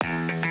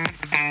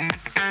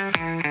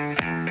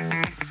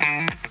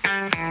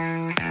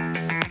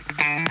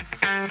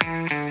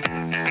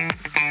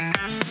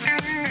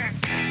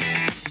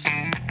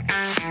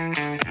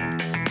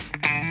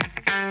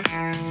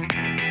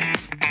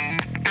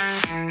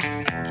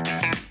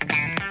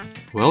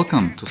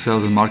Welcome to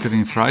Sales and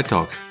Marketing Fry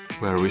Talks,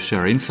 where we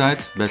share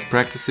insights, best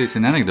practices,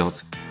 and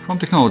anecdotes from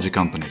technology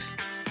companies.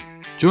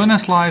 Join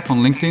us live on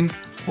LinkedIn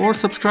or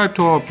subscribe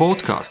to our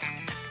podcast.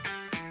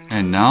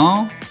 And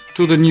now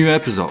to the new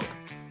episode.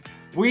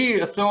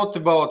 We thought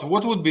about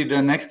what would be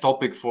the next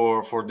topic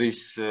for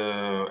this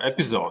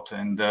episode,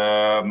 and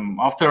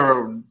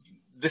after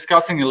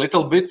discussing a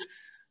little bit,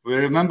 we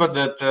remember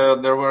that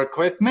there were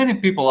quite many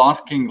people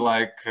asking,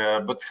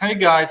 but hey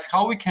guys,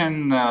 how we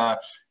can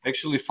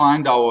actually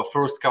find our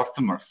first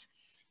customers?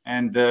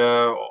 And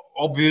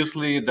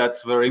obviously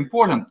that's very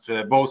important,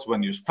 both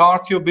when you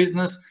start your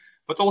business,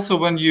 but also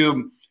when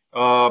you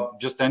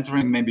just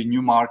entering maybe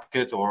new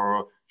market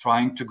or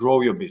trying to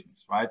grow your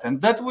business, right? And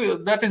that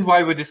is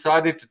why we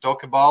decided to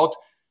talk about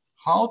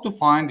how to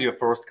find your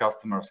first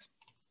customers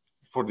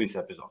for this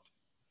episode.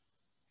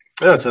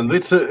 Yes, and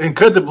it's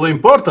incredibly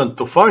important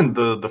to find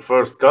the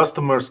first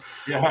customers.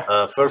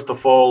 Yeah. First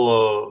of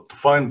all, to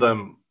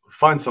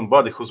find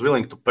somebody who's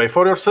willing to pay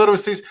for your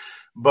services.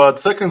 But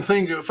second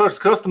thing,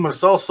 first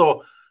customers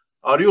also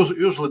are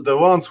usually the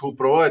ones who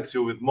provides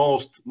you with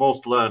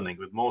most learning,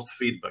 with most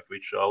feedback,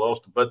 which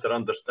allows to better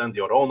understand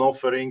your own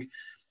offering,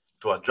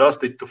 to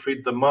adjust it to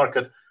fit the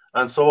market,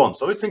 and so on.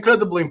 So it's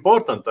incredibly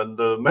important,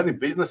 and many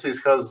businesses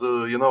has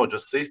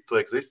just ceased to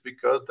exist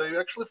because they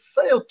actually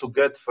failed to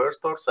get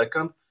first or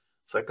second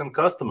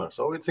customer.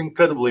 So it's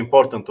incredibly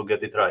important to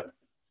get it right.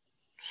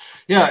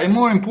 Yeah, and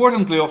more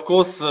importantly, of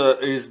course,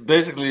 is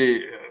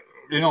basically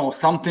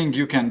something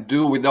you can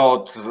do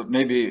without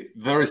maybe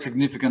very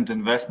significant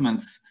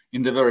investments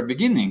in the very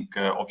beginning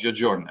of your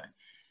journey.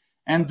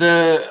 And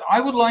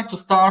I would like to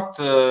start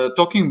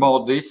talking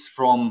about this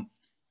from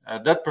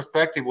that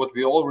perspective, what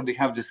we already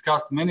have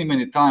discussed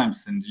many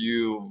times, and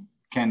you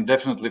can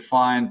definitely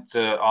find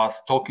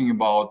us talking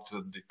about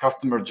the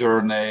customer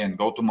journey and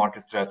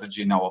go-to-market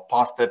strategy in our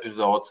past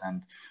episodes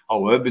and our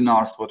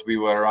webinars, what we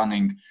were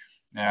running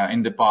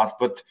in the past.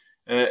 But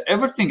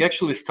everything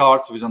actually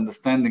starts with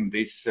understanding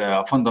these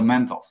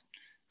fundamentals,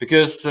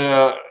 because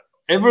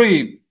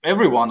every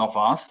one of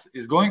us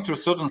is going through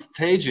certain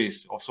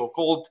stages of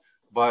so-called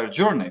buyer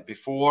journey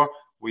before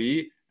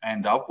we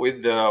end up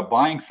with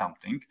buying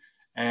something.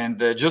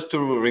 And just to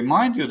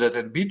remind you that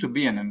at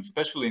B2B and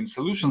especially in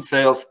solution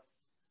sales,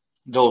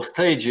 those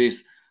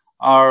stages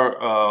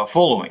are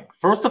following.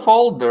 First of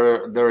all,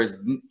 there is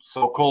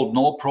so-called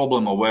no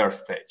problem aware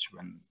stage,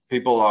 when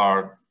people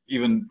are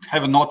even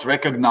have not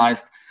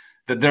recognized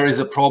that there is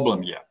a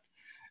problem yet.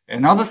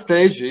 Another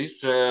stage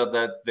is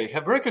that they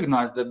have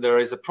recognized that there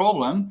is a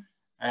problem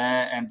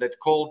and that's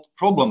called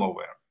problem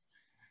aware.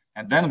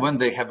 And then when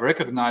they have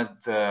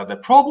recognized the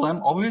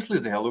problem, obviously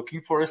they are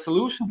looking for a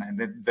solution,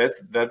 and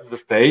that's the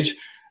stage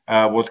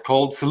what's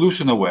called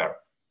solution aware.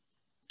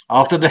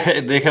 After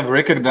they have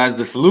recognized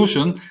the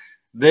solution,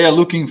 they are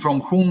looking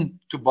from whom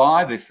to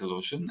buy the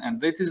solution,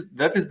 and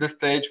that is the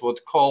stage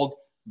what's called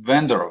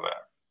vendor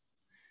aware.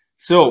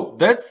 So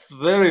that's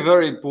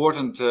very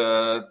important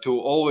to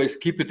always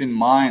keep it in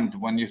mind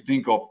when you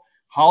think of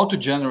how to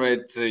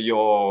generate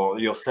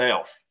your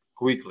sales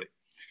quickly,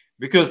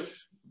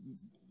 because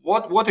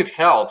what it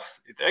helps,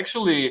 it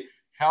actually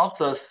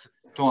helps us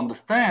to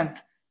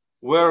understand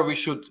where we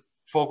should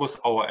focus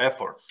our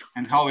efforts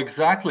and how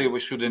exactly we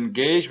should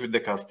engage with the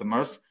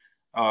customers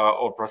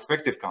or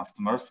prospective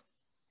customers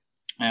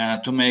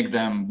to make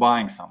them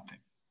buying something.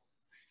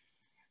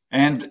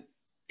 And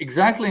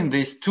exactly in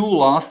these two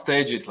last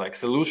stages, like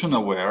solution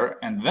aware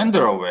and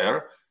vendor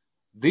aware,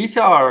 these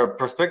are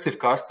prospective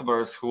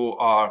customers who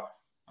are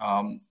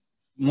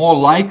more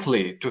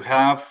likely to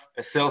have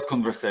a sales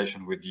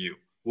conversation with you,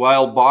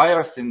 while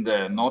buyers in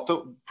the not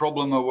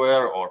problem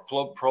aware or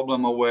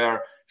problem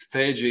aware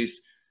stages,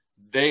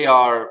 they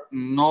are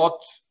not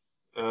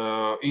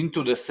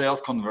into the sales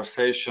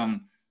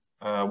conversation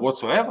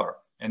whatsoever.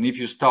 And if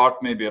you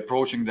start maybe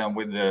approaching them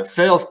with a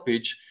sales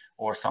pitch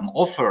or some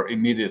offer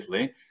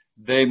immediately,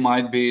 they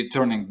might be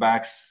turning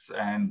backs,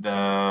 and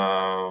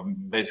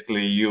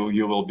basically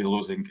you will be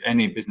losing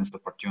any business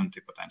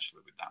opportunity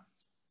potentially with them.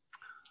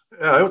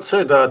 Yeah, I would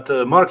say that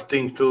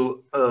marketing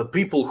to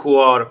people who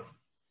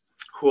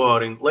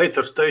are in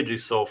later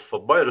stages of a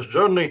buyer's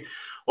journey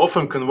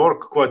often can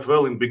work quite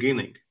well in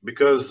beginning,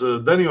 because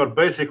then you are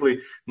basically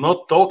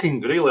not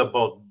talking really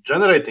about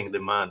generating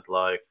demand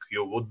like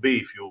you would be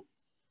if you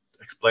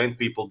explain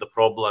people the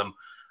problem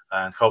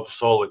and how to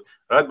solve it,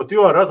 right? But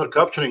you are rather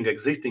capturing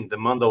existing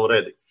demand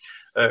already.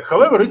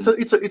 However, it's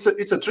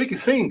a tricky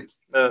thing,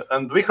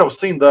 and we have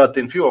seen that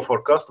in few of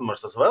our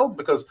customers as well,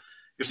 because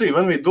you see,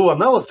 when we do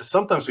analysis,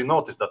 sometimes we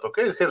notice that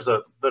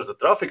there's a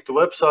traffic to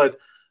website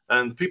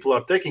and people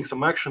are taking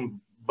some action,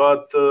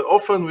 but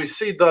often we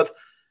see that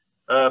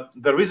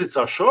their visits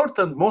are short,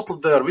 and mostly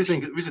they are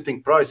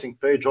visiting pricing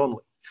page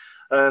only.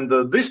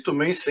 And this to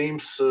me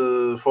seems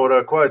for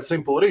a quite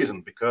simple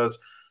reason, because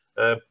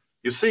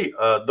you see,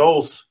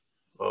 those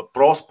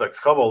prospects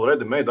have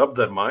already made up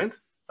their mind,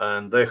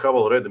 and they have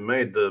already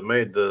made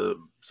a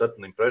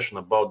certain impression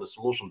about the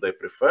solution they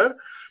prefer.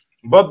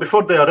 But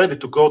before they are ready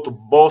to go to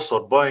boss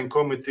or buying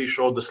committee,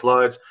 show the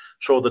slides,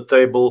 show the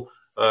table,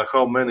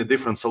 how many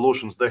different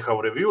solutions they have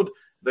reviewed.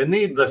 They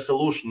need the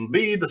solution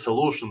B, the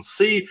solution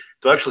C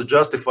to actually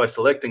justify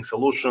selecting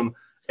solution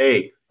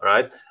A,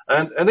 right?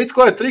 And it's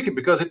quite tricky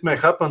because it may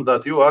happen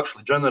that you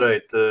actually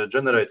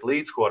generate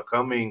leads who are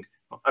coming,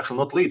 actually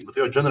not leads, but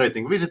you're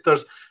generating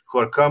visitors who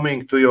are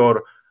coming to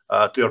your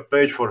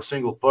page for a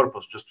single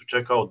purpose, just to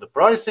check out the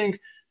pricing,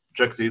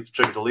 check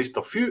the list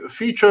of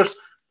features,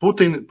 put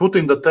in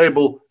the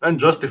table and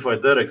justify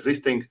their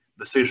existing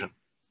decision.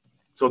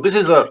 So this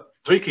is a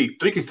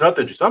tricky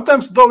strategy.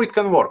 Sometimes though it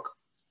can work.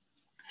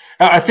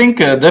 I think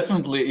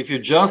definitely if you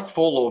just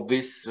follow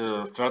this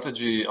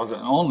strategy as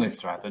an only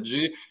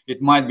strategy,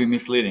 it might be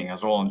misleading,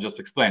 as Roland just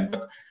explained.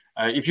 But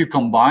if you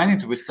combine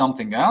it with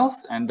something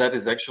else, and that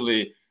is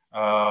actually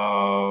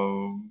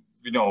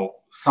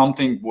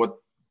something what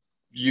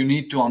you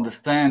need to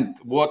understand,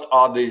 what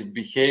are these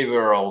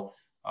behavioral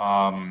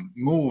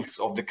moves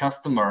of the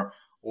customer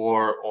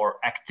or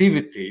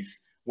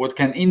activities, what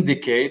can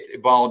indicate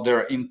about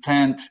their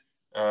intent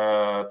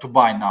to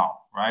buy now,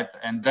 right?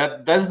 And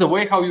that's the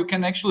way how you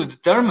can actually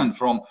determine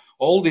from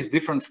all these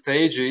different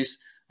stages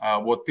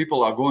what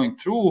people are going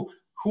through,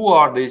 who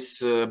are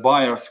these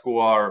buyers who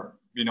are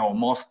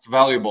most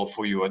valuable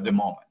for you at the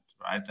moment,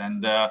 right?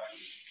 And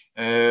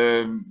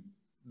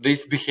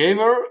this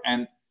behavior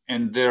and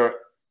their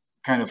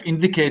kind of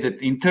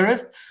indicated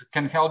interest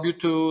can help you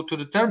to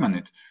determine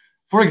it.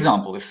 For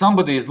example, if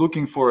somebody is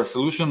looking for a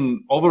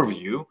solution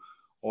overview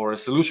or a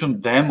solution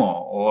demo,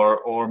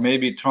 or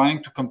maybe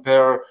trying to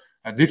compare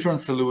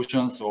different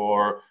solutions,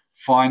 or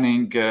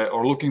finding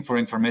or looking for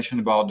information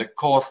about the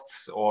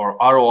costs or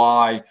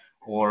ROI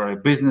or a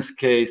business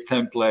case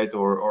template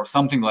or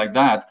something like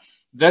that,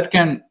 that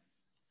can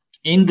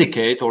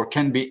indicate or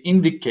can be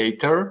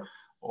indicator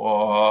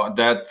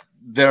that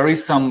there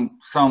is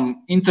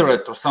some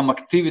interest or some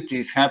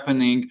activities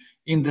happening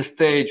in the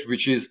stage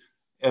which is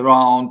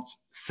around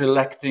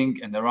selecting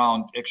and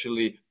around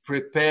actually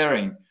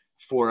preparing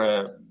for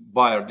a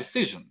buying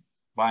decision,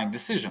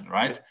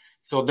 right?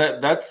 So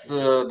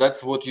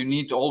that's what you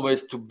need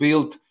always to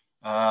build,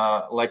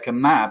 like a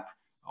map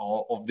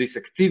of these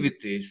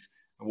activities,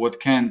 what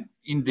can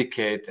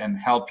indicate and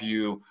help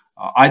you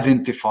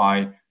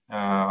identify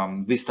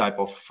this type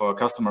of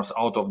customers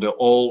out of the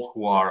all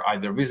who are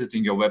either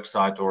visiting your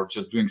website or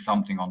just doing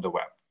something on the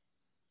web.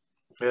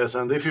 Yes,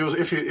 and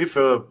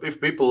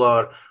if people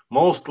are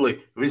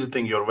mostly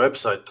visiting your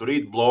website to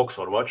read blogs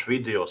or watch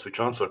videos which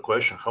answer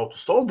question how to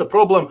solve the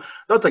problem,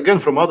 that again,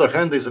 from other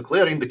hand, is a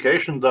clear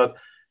indication that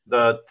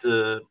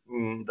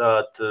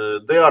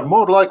they are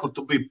more likely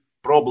to be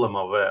problem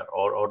aware,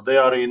 or they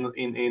are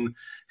in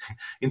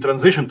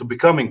transition to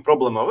becoming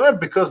problem aware,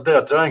 because they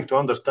are trying to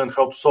understand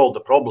how to solve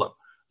the problem.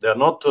 They are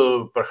not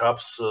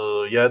perhaps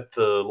yet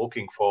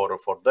looking for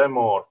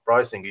demo or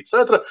pricing,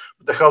 etc.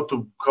 But they how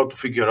to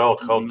figure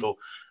out how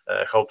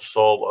to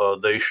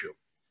solve the issue.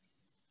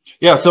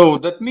 Yeah, so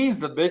that means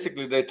that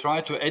basically they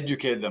try to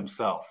educate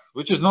themselves,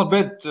 which is not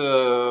bad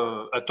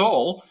at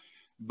all,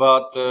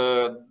 but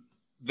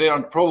they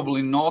are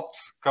probably not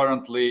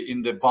currently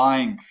in the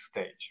buying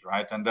stage,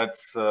 right? And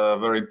that's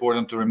very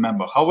important to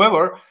remember.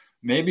 However,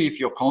 maybe if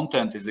your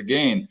content is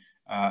again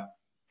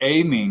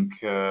aiming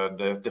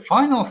the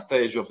final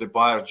stage of the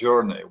buyer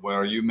journey,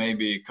 where you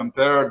maybe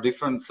compare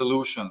different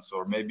solutions,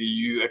 or maybe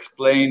you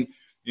explain,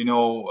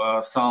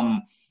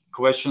 some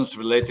questions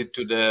related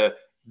to the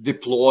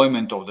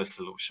deployment of the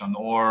solution,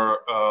 or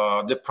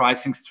the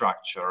pricing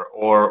structure,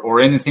 or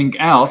anything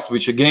else,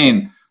 which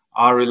again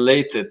are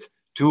related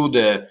to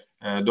the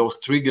those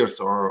triggers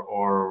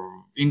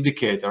or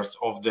indicators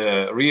of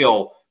the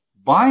real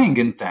buying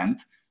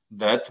intent,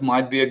 that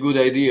might be a good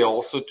idea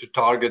also to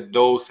target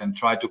those and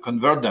try to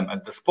convert them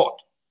at the spot,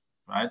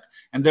 right?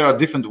 And there are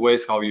different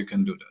ways how you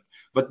can do that.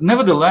 But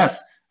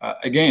nevertheless,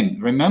 again,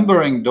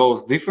 remembering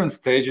those different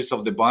stages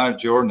of the buyer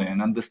journey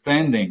and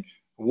understanding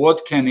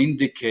what can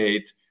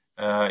indicate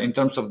in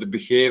terms of the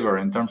behavior,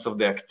 in terms of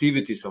the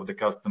activities of the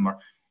customer,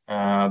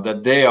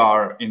 that they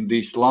are in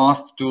these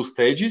last two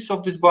stages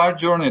of this buyer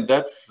journey,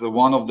 that's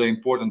one of the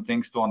important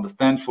things to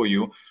understand for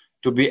you,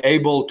 to be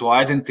able to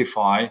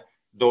identify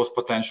those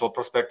potential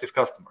prospective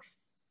customers.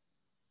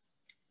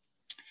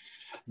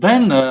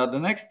 Then the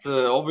next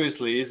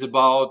obviously is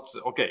about,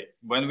 okay,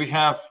 when we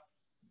have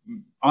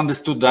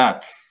understood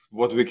that,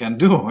 what we can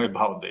do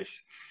about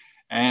this.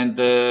 And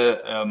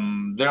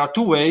there are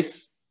two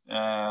ways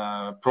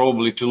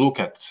probably to look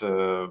at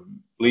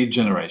lead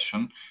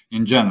generation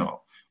in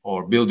general,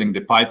 or building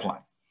the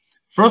pipeline.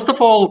 First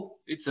of all,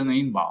 it's an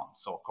inbound,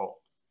 so-called.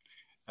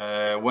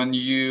 When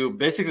you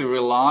basically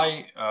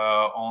rely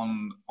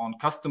on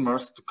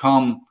customers to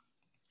come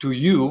to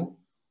you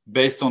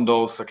based on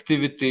those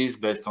activities,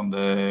 based on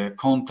the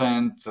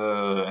content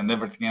and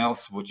everything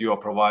else what you are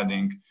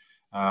providing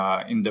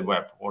in the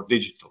web or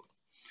digital.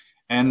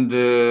 And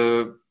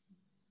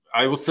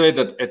I would say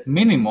that at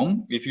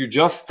minimum, if you're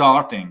just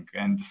starting,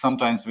 and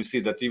sometimes we see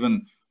that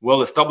even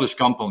well-established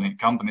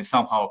companies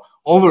somehow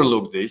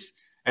overlook this,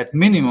 at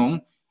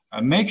minimum,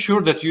 make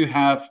sure that you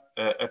have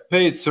a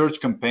paid search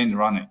campaign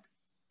running.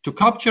 to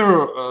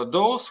capture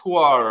those who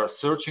are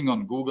searching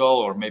on Google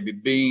or maybe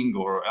Bing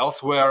or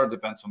elsewhere,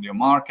 depends on your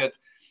market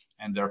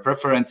and their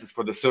preferences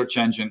for the search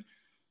engine.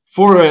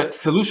 For a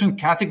solution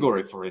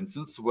category, for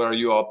instance, where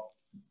you are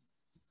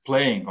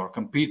playing or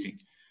competing,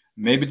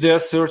 maybe they're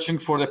searching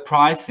for the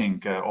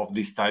pricing of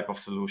these type of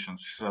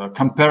solutions,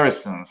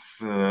 comparisons,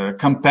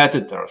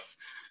 competitors,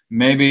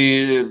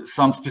 maybe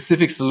some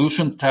specific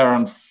solution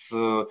terms,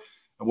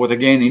 what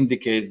again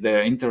indicates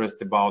their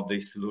interest about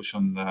this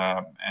solution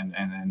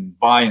and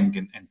buying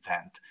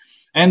intent.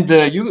 And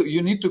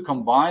you need to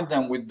combine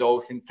them with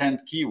those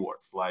intent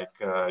keywords, like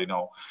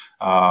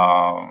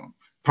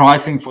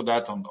pricing for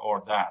that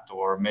or that,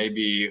 or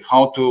maybe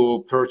how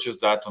to purchase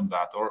that on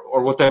that,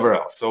 or whatever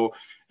else. So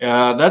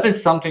that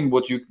is something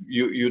what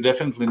you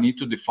definitely need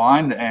to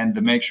define and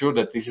make sure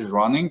that this is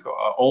running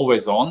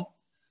always on,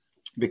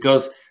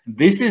 because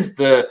this is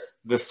the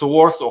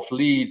source of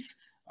leads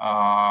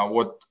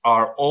what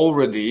are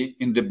already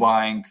in the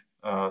buying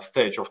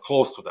stage or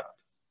close to that.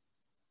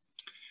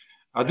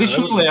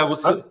 Additionally, I would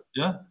say,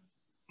 yeah.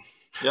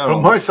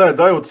 From my side,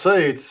 I would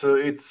say it's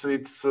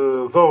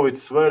though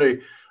it's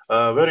very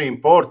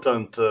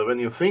important when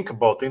you think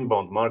about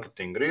inbound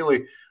marketing.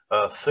 Really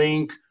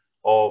think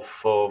of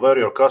where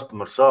your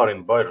customers are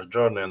in buyer's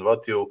journey and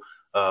what you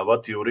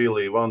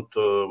really want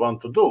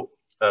to do.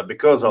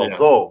 Because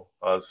although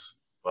as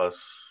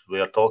we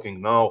are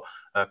talking now,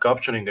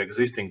 capturing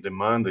existing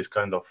demand is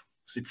kind of,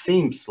 it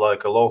seems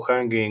like a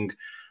low-hanging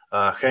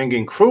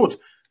fruit.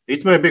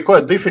 It may be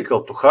quite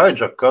difficult to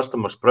hijack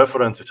customers'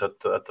 preferences at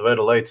a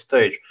very late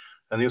stage.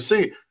 And you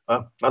see,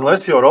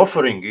 unless your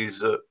offering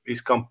is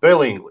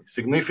compellingly,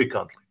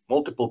 significantly,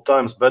 multiple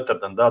times better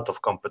than that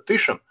of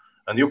competition,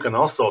 and you can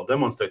also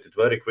demonstrate it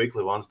very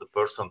quickly once the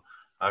person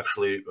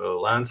actually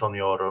lands on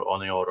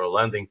your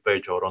landing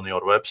page or on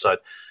your website,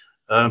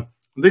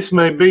 this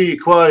may be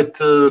quite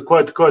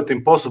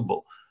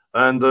impossible.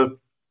 And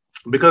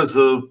because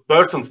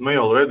persons may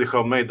already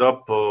have made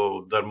up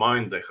their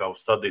mind, they have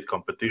studied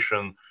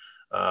competition,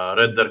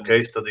 read their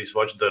case studies,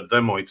 watched their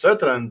demo,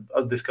 etc. And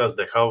as discussed,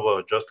 they have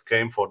just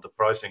came for the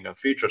pricing and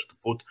features to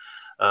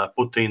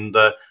put in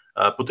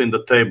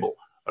the table,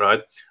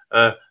 right?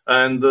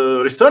 And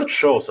research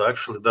shows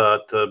actually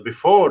that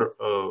before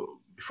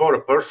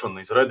a person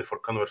is ready for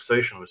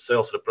conversation with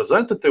sales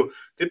representative,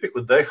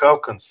 typically they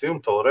have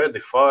consumed already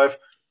 5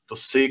 to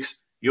 6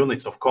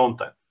 units of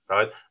content.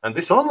 Right? And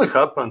this only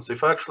happens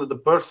if actually the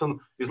person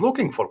is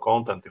looking for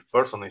content, if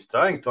person is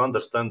trying to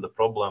understand the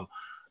problem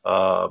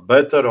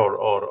better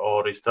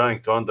or is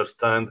trying to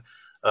understand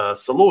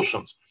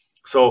solutions.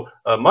 So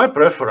my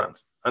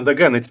preference, and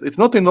again, it's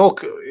not in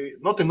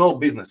all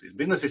businesses.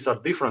 Businesses are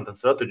different and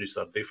strategies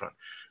are different.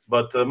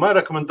 But my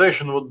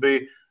recommendation would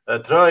be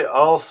try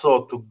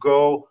also to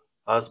go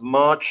as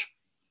much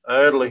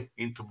early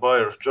into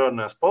buyer's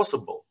journey as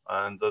possible,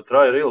 and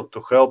try really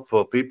to help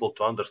people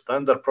to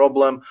understand their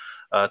problem.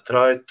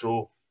 Try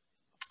to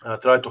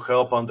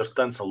help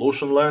understand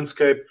solution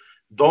landscape.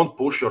 Don't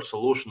push your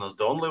solution as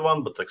the only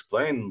one, but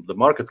explain the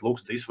market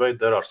looks this way.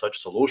 There are such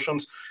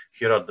solutions.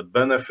 Here are the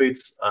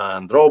benefits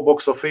and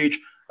drawbacks of each.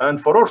 And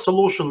for our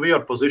solution, we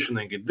are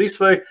positioning it this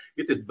way.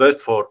 It is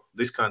best for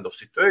this kind of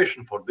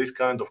situation, for this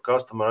kind of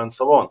customer, and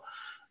so on.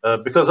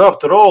 Because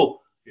after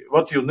all,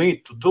 what you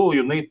need to do,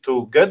 you need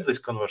to get this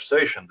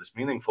conversation, this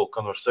meaningful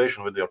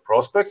conversation with your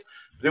prospects.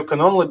 You can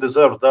only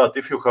deserve that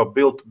if you have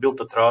built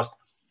a trust.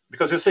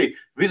 Because you see,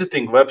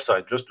 visiting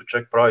website just to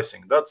check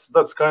pricing,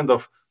 that's kind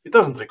of, it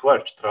doesn't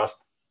require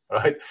trust,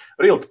 right?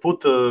 Real to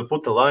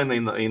put a line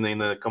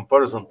in a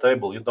comparison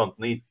table, you don't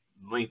need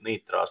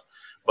trust.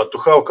 But to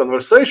have a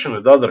conversation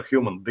with other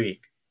human being,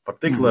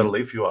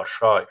 particularly if you are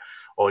shy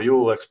or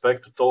you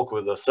expect to talk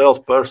with a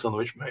salesperson,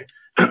 which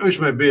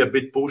may be a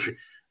bit pushy,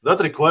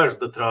 that requires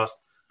the trust.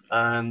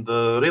 And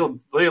really,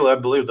 I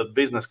believe that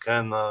business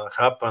can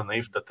happen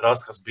if the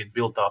trust has been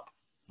built up.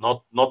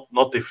 Not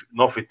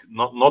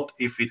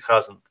if it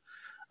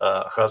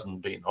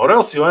hasn't been, or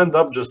else you end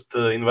up just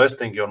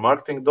investing your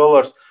marketing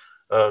dollars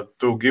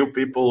to give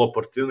people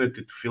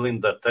opportunity to fill in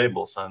their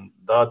tables, and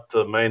that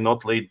may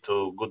not lead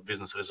to good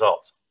business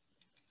results.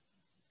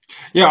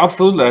 Yeah,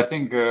 absolutely. I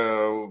think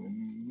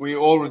we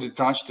already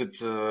touched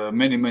it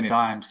many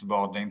times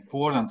about the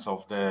importance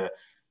of the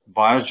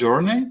buyer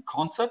journey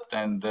concept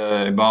and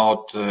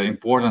about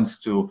importance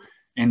to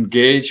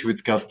engage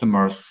with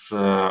customers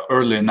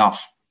early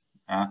enough.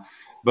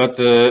 But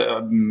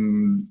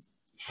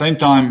same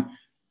time,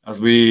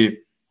 as we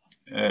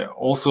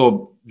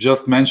also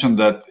just mentioned,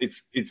 that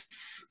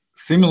it's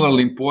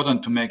similarly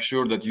important to make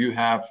sure that you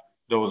have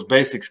those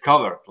basics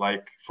covered.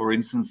 Like, for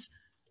instance,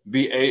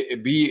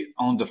 be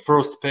on the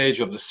first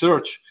page of the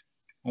search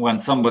when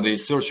somebody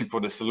is searching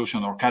for the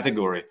solution or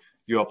category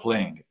you are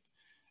playing.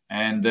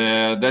 And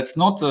that's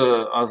not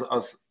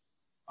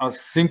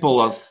as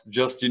simple as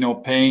just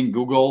paying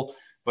Google,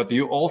 but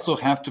you also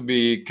have to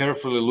be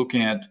carefully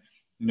looking at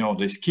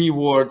these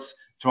keywords,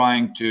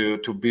 trying to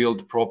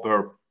build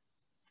proper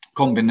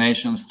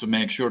combinations to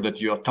make sure that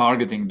you are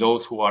targeting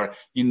those who are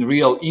in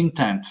real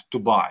intent to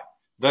buy.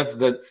 That's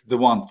the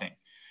one thing.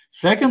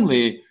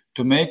 Secondly,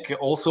 to make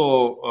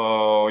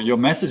also your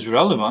message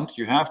relevant,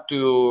 you have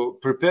to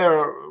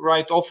prepare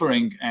right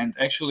offering and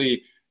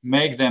actually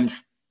make them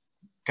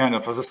kind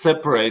of as a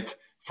separate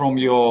from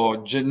your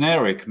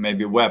generic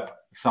maybe web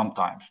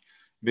sometimes,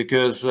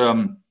 because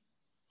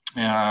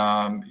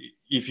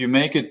if you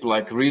make it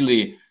like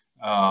really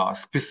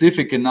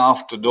specific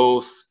enough to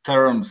those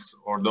terms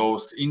or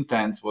those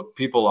intents what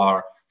people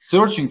are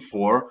searching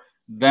for,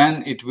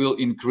 then it will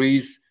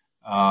increase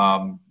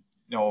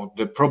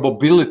the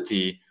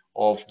probability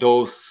of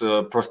those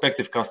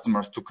prospective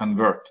customers to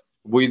convert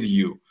with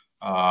you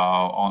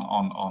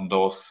on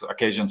those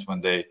occasions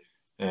when they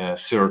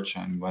search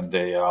and when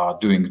they are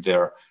doing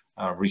their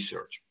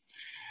research.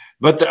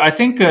 But I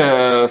think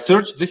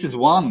search, this is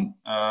one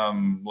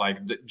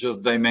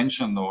just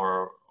dimension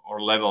or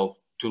level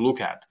to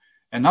look at.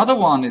 Another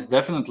one is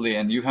definitely,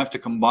 and you have to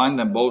combine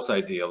them both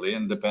ideally,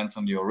 and depends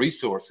on your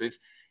resources,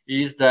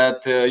 is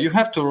that you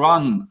have to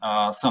run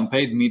some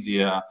paid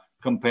media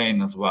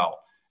campaign as well.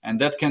 And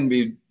that can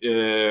be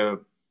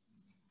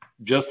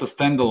just a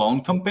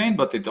standalone campaign,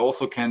 but it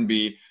also can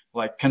be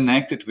like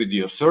connected with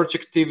your search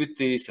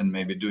activities and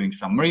maybe doing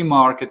some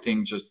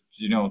remarketing, just,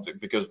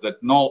 because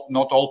that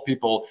not all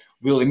people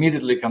will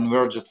immediately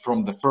convert just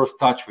from the first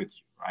touch with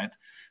you, right?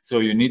 So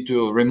you need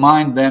to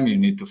remind them, you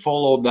need to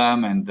follow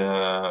them, and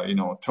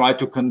try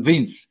to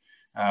convince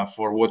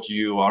for what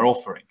you are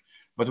offering.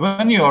 But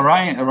when you are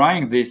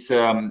running these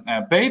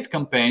paid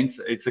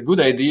campaigns, it's a good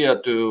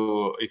idea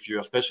to, if you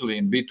especially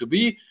in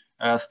B2B,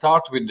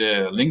 start with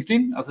the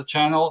LinkedIn as a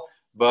channel,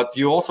 but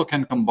you also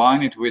can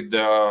combine it with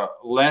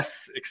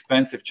less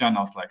expensive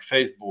channels like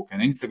Facebook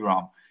and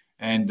Instagram.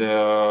 And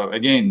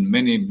again,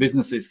 many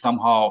businesses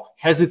somehow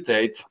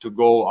hesitate to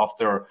go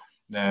after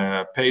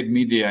paid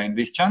media in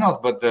these channels,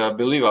 but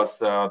believe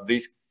us,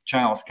 these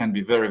channels can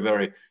be very,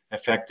 very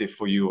effective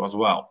for you as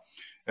well.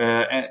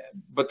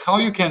 But how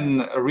you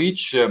can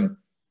reach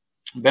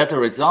better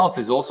results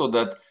is also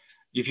that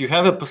if you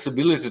have a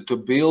possibility to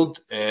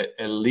build a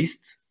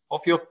list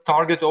of your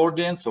target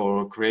audience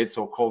or create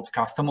so-called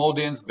custom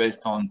audience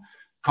based on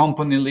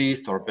company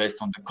list or based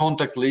on the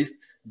contact list,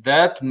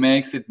 that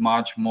makes it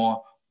much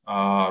more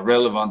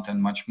relevant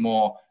and much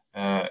more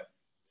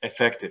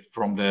effective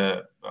from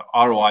the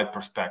ROI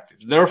perspective.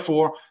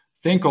 Therefore,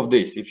 think of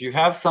this. If you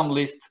have some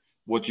list,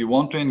 what you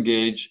want to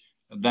engage,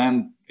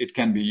 then it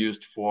can be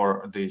used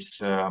for this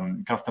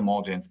custom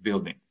audience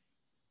building.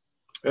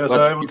 Yes,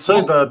 but I would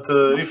say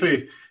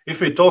that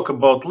if we talk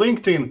about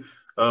LinkedIn,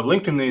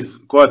 LinkedIn is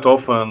quite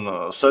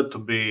often said to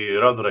be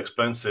a rather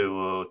expensive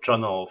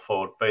channel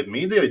for paid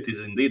media. It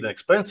is indeed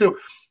expensive.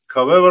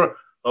 However,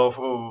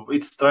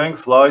 its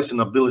strength lies in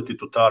ability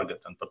to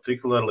target, and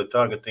particularly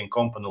targeting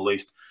company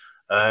list.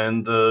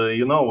 And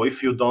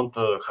if you don't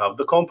have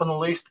the company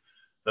list,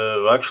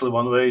 actually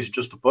one way is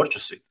just to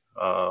purchase it.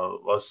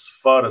 As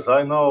far as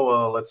I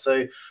know, let's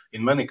say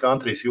in many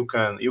countries you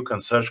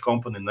can search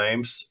company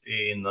names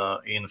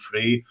in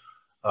free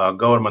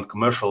government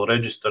commercial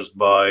registers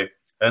by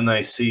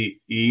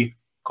NACE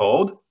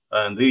code,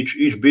 and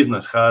each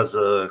business has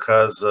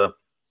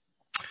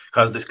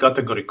this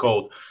category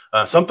code.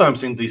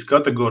 Sometimes in these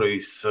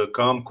categories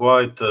come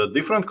quite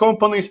different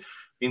companies.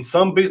 In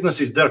some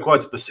businesses they're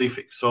quite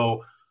specific,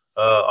 so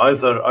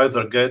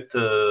either get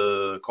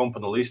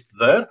company list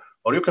there,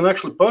 or you can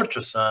actually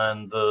purchase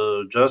and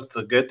just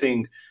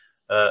getting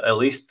a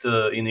list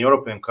in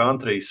European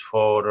countries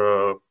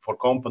for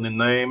company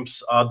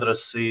names,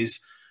 addresses,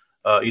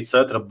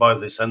 etc. by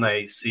this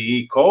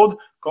NACE code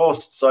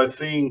costs, I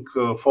think,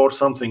 €4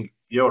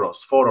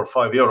 or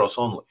 €5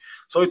 only.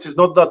 So it is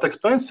not that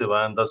expensive,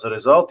 and as a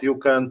result, you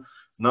can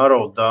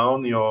narrow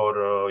down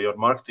your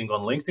marketing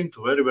on LinkedIn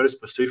to very, very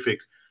specific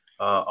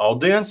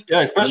audience.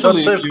 Yeah,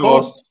 especially if you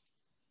costs.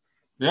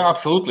 Yeah,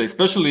 absolutely.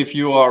 Especially if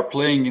you are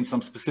playing in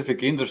some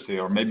specific industry,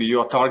 or maybe you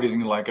are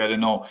targeting, like, I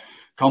don't know,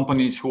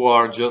 companies who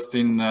are just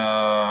in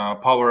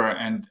power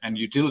and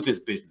utilities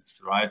business,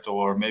 right?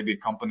 Or maybe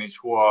companies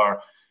who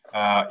are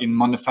in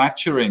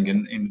manufacturing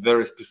in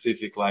very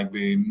specific, like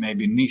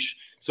maybe niche.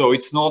 So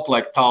it's not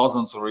like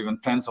thousands or even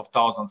tens of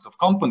thousands of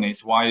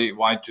companies.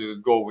 Why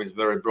to go with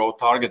very broad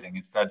targeting?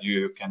 Instead,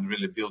 you can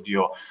really build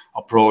your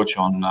approach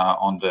on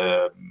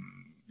the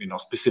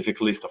specific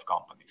list of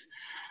companies.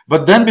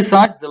 But then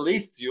besides the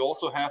list, you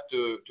also have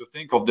to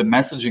think of the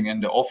messaging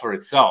and the offer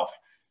itself.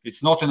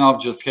 It's not enough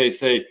just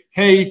say,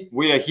 hey,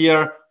 we are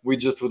here, we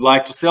just would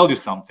like to sell you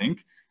something.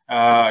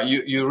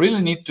 You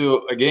really need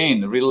to,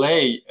 again,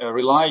 relate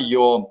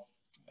your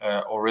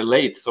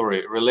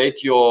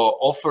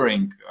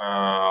offering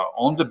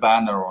on the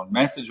banner or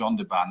message on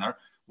the banner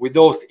with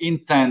those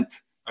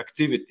intent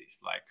activities.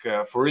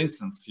 Like, for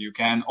instance, you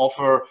can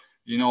offer,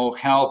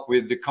 help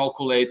with the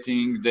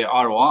calculating the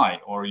ROI,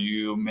 or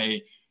you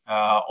may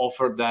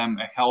offer them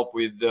a help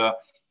with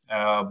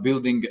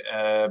building,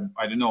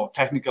 I don't know,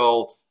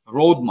 technical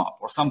roadmap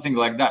or something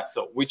like that.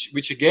 So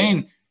which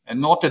again,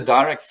 not a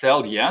direct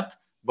sell yet,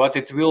 but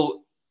it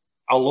will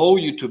allow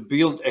you to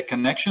build a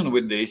connection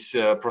with this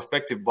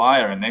prospective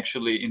buyer and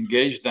actually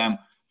engage them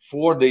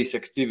for these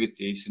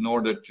activities in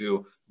order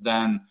to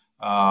then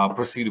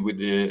proceed with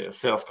the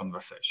sales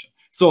conversation.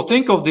 So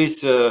think of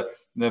this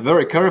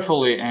very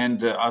carefully,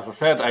 and as I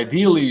said,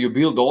 ideally you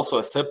build also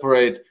a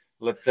separate,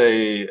 let's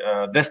say,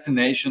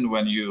 destination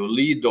when you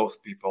lead those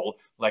people,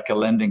 like a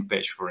landing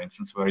page, for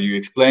instance, where you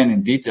explain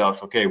in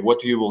details, okay,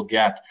 what you will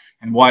get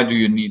and why do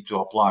you need to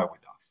apply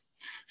with us.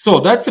 So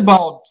that's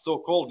about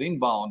so-called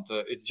inbound.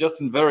 It's just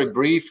in very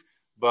brief,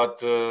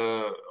 but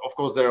of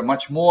course there are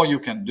much more you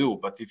can do.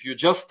 But if you're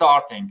just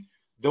starting,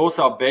 those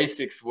are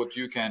basics what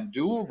you can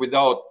do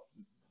without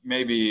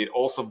maybe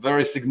also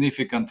very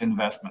significant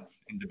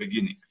investments in the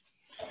beginning.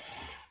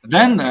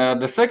 Then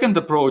the second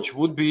approach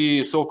would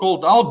be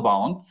so-called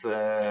outbound,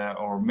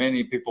 or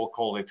many people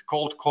call it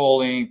cold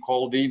calling,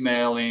 cold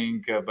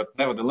emailing, but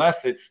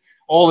nevertheless, it's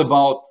all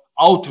about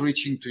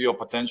outreaching to your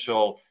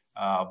potential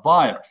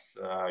buyers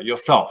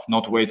yourself,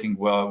 not waiting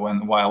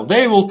while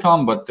they will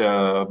come, but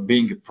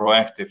being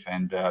proactive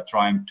and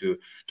trying to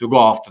go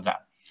after them.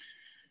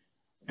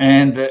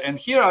 And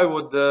here I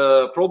would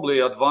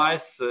probably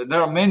advise,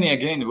 there are many,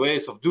 again,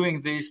 ways of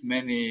doing this,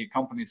 many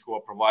companies who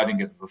are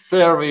providing it as a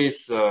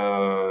service,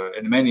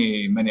 and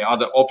many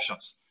other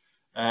options.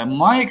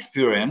 My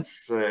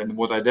experience, and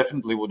what I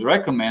definitely would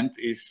recommend,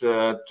 is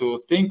to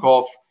think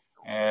of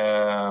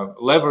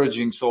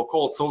leveraging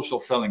so-called social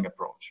selling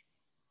approach.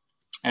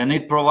 And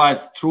it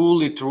provides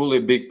truly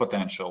big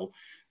potential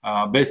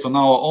based on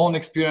our own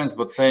experience,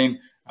 but same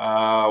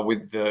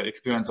with the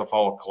experience of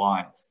our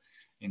clients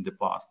in the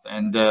past.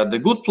 And the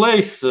good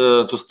place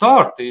to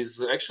start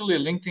is actually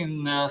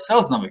LinkedIn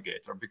Sales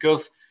Navigator,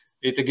 because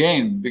it,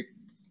 again,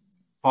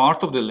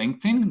 part of the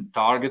LinkedIn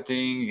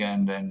targeting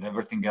and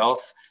everything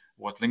else,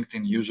 what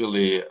LinkedIn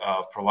usually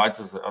provides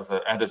as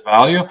an added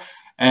value.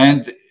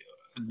 And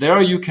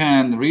there you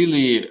can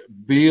really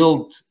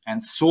build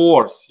and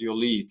source your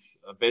leads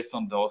based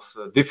on those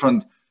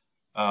different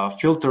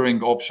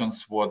filtering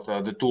options what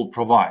the tool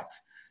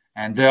provides.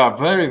 And they are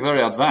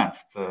very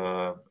advanced,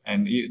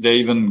 and they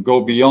even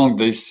go beyond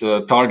these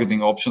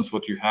targeting options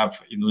what you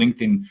have in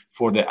LinkedIn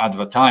for the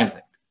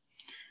advertising.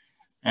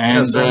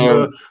 And, yes,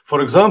 and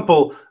for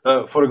example,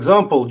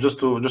 just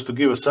to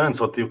give a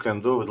sense what you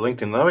can do with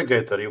LinkedIn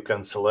Navigator, you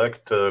can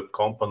select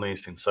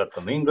companies in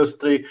certain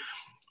industry.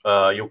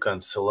 You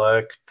can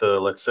select,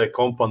 let's say,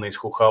 companies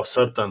who have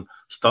certain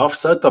staff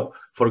setup.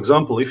 For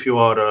example, if you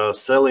are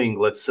selling,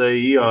 let's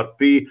say,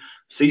 ERP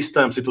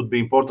systems, it would be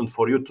important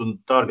for you to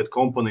target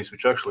companies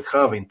which actually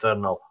have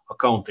internal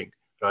accounting,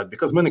 right?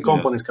 Because many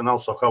companies can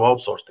also have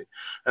outsourced it.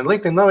 And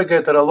LinkedIn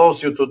Navigator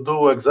allows you to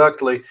do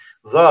exactly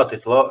that.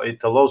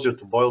 It allows you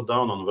to boil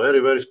down on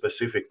very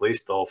specific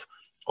list of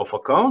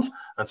accounts.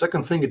 And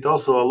second thing, it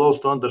also allows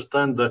to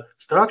understand the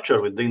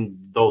structure within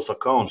those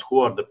accounts,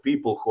 who are the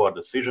people, who are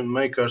decision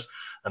makers,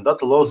 and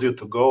that allows you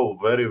to go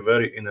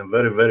in a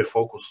very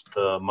focused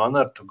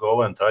manner to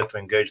go and try to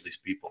engage these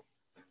people.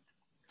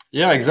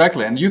 Yeah,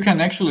 exactly. And you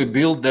can actually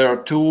build there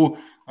two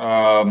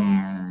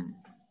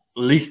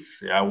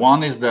lists. Yeah,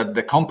 one is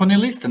the company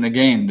list, and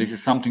again, this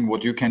is something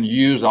what you can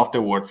use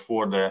afterwards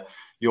for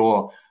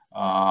your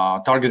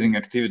targeting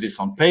activities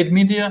on paid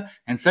media.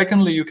 And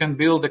secondly, you can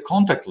build a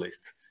contact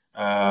list.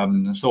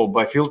 So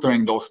by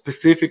filtering those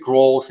specific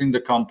roles in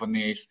the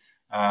companies,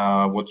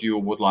 what you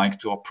would like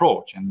to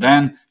approach, and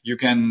then you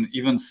can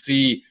even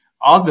see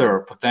other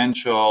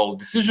potential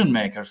decision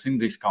makers in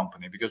this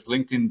company, because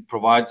LinkedIn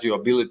provides you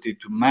ability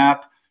to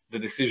map the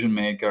decision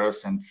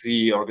makers and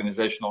see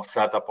organizational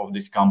setup of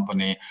this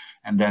company,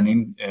 and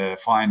then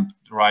find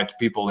right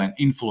people and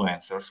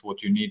influencers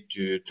what you need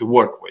to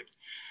work with.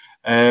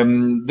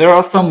 There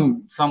are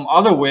some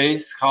other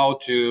ways how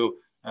to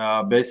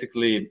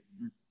basically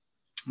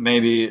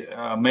maybe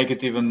make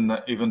it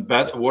even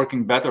better,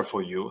 working better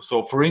for you.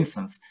 So for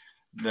instance,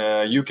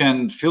 you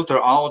can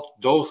filter out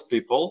those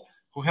people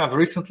who have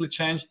recently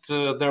changed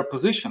their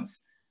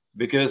positions,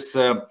 because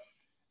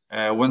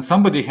when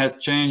somebody has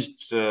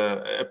changed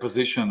a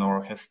position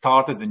or has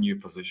started a new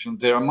position,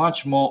 they are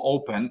much more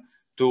open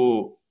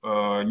to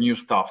new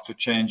stuff, to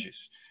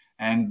changes.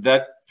 And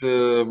that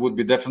would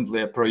be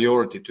definitely a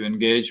priority, to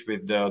engage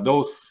with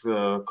those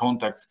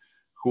contacts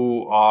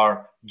who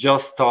are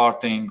just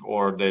starting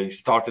or they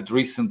started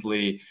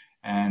recently,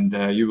 and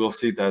you will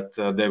see that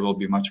they will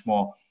be much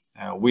more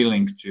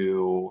willing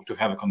to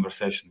have a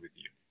conversation with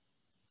you.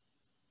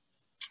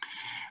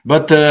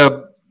 But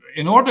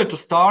in order to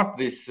start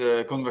this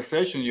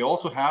conversation, you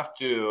also have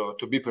to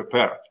be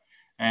prepared.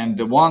 And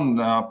the one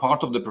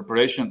part of the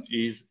preparation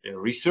is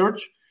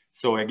research.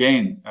 So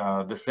again,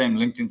 the same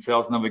LinkedIn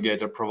Sales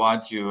Navigator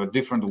provides you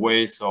different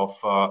ways of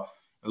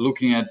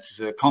looking at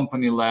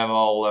company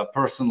level,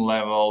 person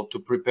level, to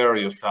prepare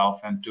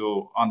yourself and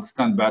to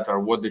understand better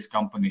what this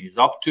company is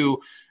up to,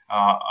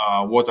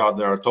 what are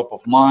their top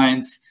of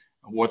minds,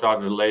 what are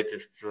the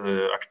latest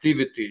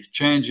activities,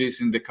 changes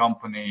in the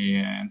company,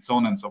 and so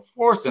on and so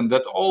forth. And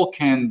that all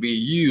can be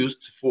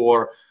used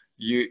for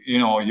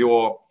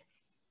your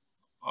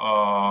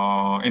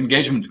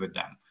engagement with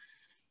them.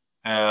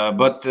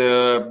 But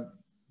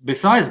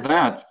besides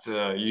that,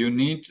 you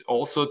need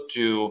also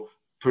to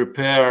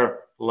prepare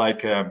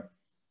like a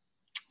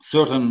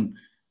certain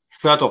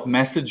set of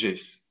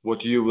messages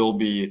what you will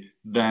be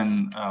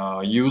then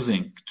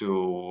using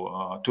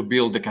to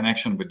build the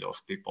connection with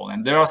those people.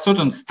 And there are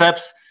certain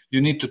steps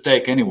you need to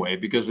take anyway,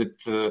 because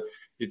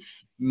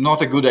it's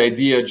not a good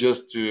idea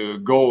just to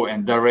go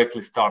and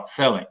directly start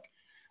selling.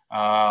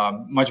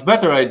 Much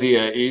better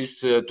idea is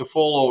to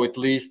follow at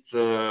least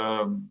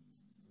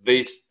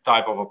this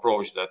type of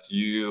approach, that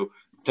you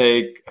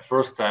take a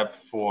first step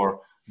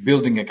for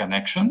building a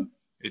connection.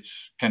 It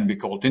can be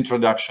called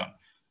introduction,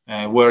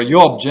 where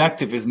your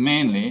objective is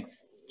mainly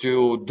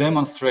to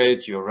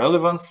demonstrate your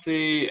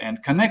relevancy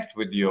and connect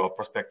with your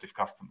prospective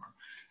customer.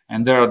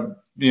 And there are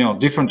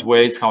different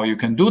ways how you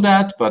can do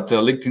that, but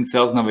LinkedIn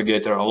Sales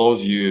Navigator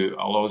allows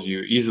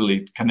you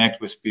easily connect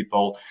with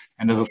people.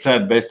 And as I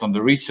said, based on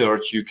the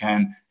research, you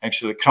can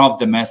actually craft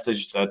the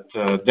message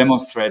that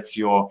demonstrates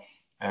your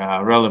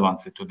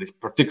relevancy to this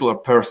particular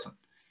person.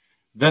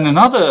 Then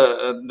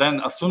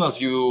as soon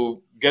as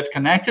you get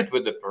connected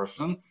with the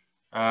person,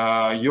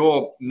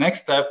 your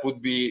next step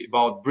would be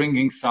about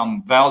bringing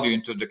some value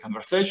into the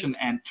conversation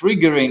and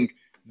triggering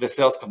the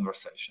sales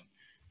conversation.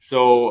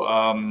 So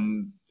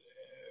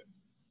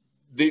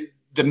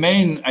the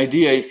main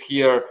idea is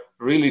here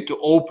really to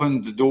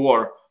open the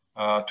door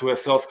to a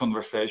sales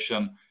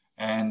conversation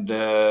and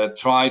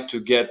try to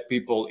get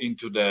people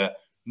into the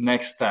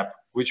next step,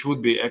 which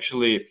would be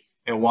actually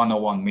a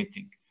one-on-one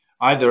meeting,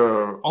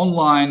 either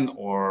online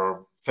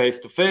or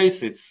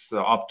face-to-face. It's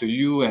up to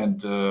you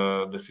and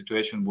the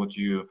situation what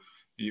you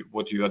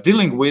are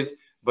dealing with.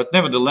 But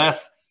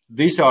nevertheless,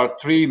 these are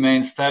three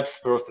main steps.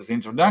 First is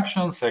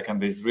introduction.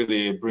 Second is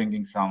really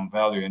bringing some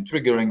value and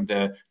triggering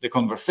the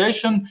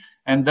conversation.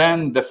 And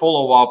then the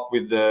follow-up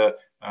with the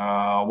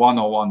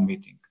one-on-one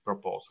meeting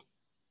proposal.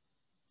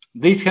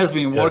 This has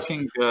been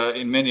working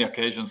in many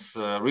occasions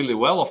really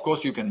well. Of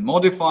course, you can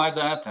modify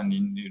that, and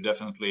you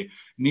definitely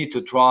need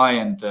to try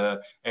and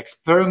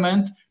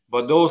experiment.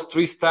 But those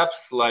three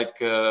steps, like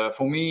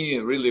for me,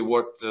 really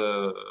worked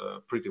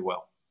pretty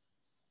well.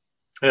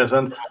 Yes,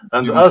 and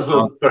as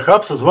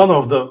perhaps as one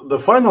of the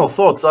final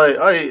thoughts,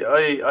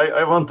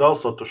 I want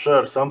also to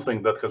share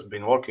something that has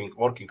been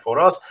working for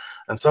us,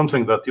 and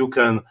something that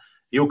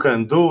you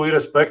can do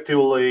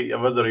irrespectively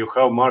whether you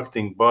have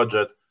marketing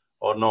budget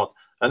or not.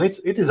 And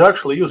it is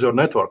actually use your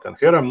network. And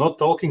here I'm not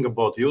talking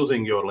about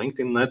using your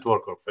LinkedIn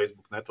network or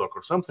Facebook network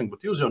or something,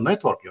 but use your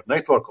network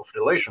of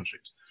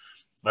relationships,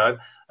 right?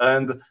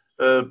 And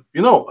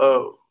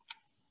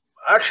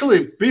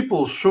actually,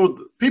 people,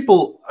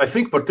 I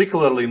think,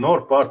 particularly in our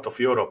part of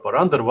Europe, are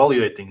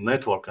undervaluating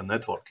network and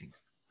networking.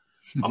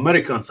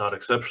 Americans are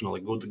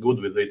exceptionally good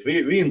with it.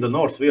 We in the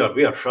North, we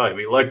are shy.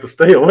 We like to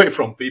stay away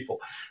from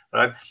people,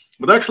 right?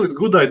 But actually, it's a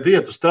good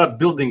idea to start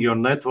building your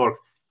network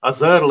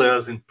as early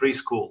as in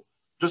preschool.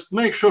 Just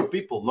make sure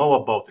people know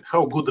about it.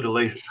 How good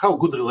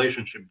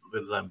relationship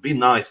with them. Be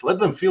nice. Let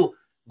them feel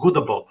good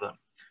about them.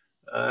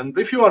 And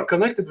if you are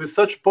connected with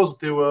such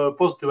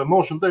positive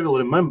emotion, they will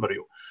remember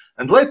you.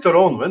 And later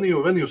on, when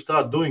you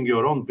start doing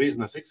your own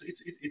business,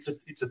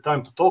 it's a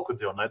time to talk with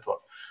your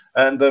network.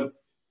 And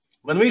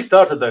when we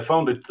started, I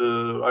found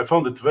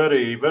it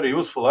very, very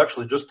useful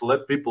actually just to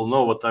let people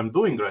know what I'm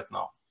doing right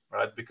now,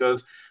 right?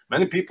 Because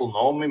many people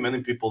know me,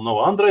 many people know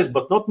Andres,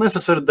 but not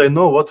necessarily they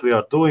know what we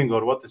are doing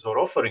or what is our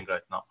offering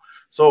right now.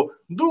 So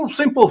do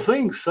simple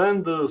things.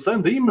 Send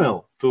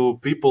email to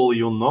people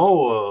you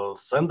know.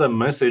 Send them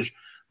message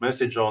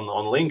on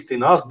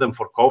LinkedIn. Ask them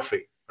for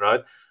coffee,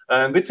 right?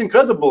 And it's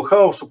incredible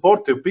how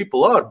supportive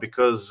people are,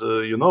 because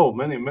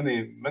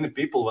many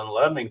people, when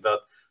learning that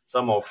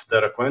some of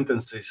their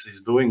acquaintances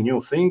is doing new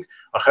thing,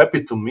 are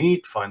happy to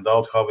meet, find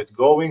out how it's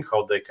going,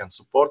 how they can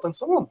support, and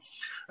so on.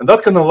 And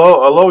that can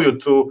allow you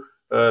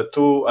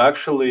to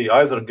actually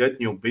either get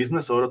new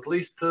business or at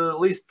least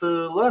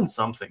learn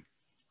something.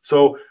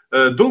 So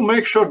do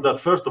make sure that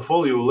first of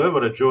all you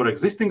leverage your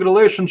existing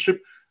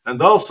relationship. And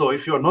also,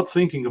 if you are not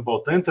thinking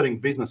about entering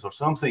business or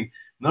something,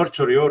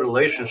 nurture your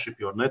relationship,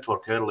 your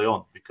network early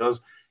on.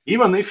 Because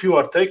even if you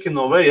are taking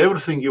away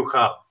everything you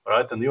have,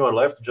 right, and you are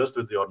left just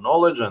with your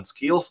knowledge and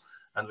skills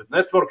and with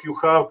network you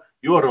have,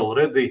 you are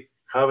already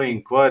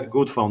having quite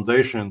good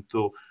foundation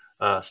to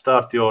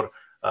start your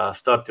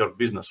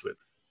business with.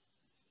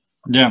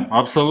 Yeah,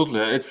 absolutely.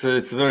 It's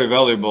very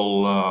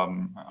valuable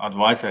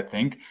advice, I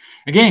think.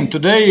 Again,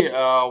 today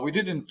we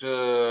didn't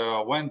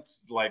went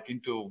like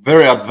into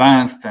very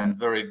advanced and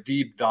very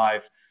deep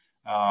dive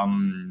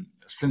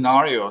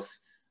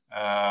scenarios,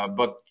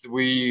 but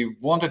we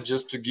wanted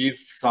just to give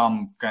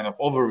some kind of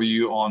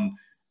overview on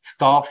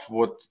stuff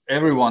what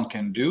everyone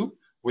can do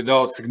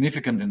without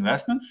significant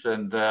investments,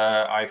 and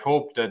I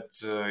hope that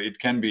it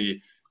can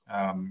be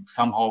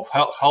somehow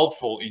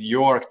helpful in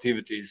your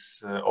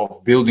activities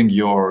of building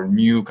your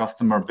new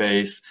customer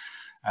base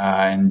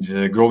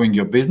and growing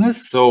your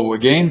business. So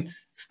again,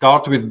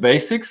 start with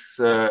basics,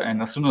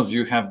 and as soon as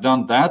you have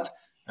done that,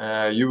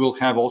 you will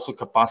have also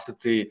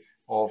capacity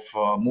of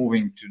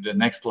moving to the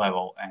next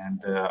level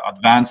and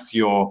advance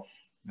your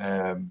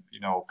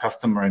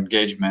customer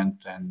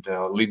engagement and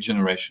lead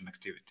generation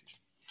activities.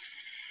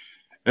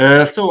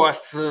 So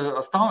as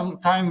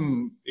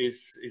time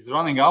is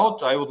running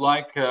out, I would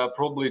like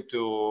probably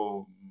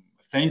to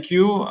thank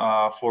you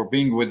for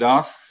being with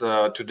us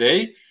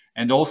today,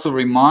 and also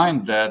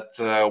remind that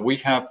we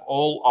have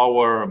all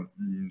our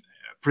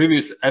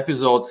previous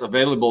episodes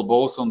available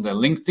both on the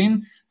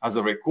LinkedIn as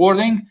a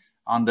recording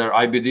under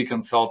IBD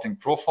Consulting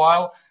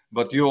profile,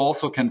 but you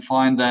also can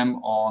find them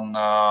on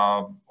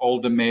all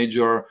the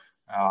major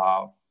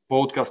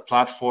podcast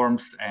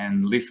platforms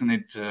and listen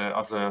it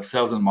as a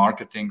sales and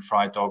marketing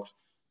FryTalks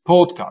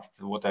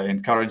podcast, what I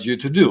encourage you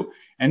to do.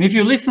 And if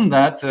you listen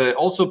that,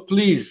 also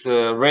please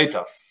rate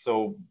us.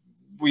 So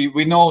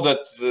we know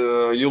that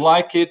you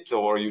like it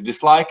or you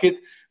dislike it,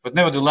 but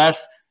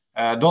nevertheless,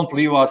 don't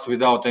leave us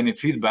without any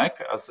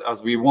feedback,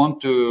 as we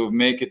want to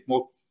make it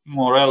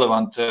more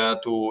relevant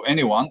to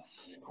anyone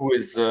who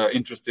is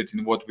interested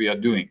in what we are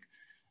doing.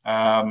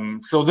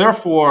 So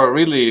therefore,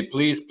 really,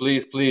 please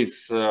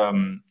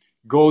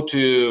go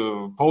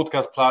to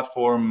podcast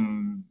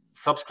platform,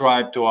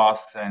 subscribe to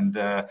us, and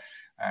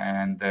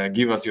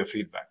give us your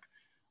feedback.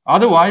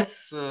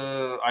 Otherwise,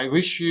 I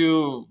wish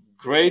you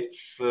great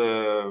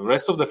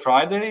rest of the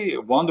Friday,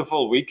 a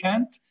wonderful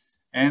weekend,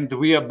 and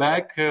we are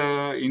back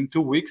in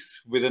 2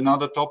 weeks with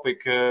another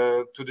topic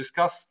to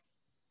discuss.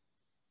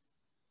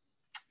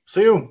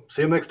 See you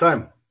next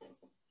time.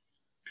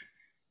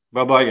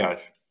 Bye-bye,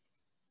 guys.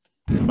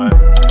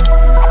 Bye.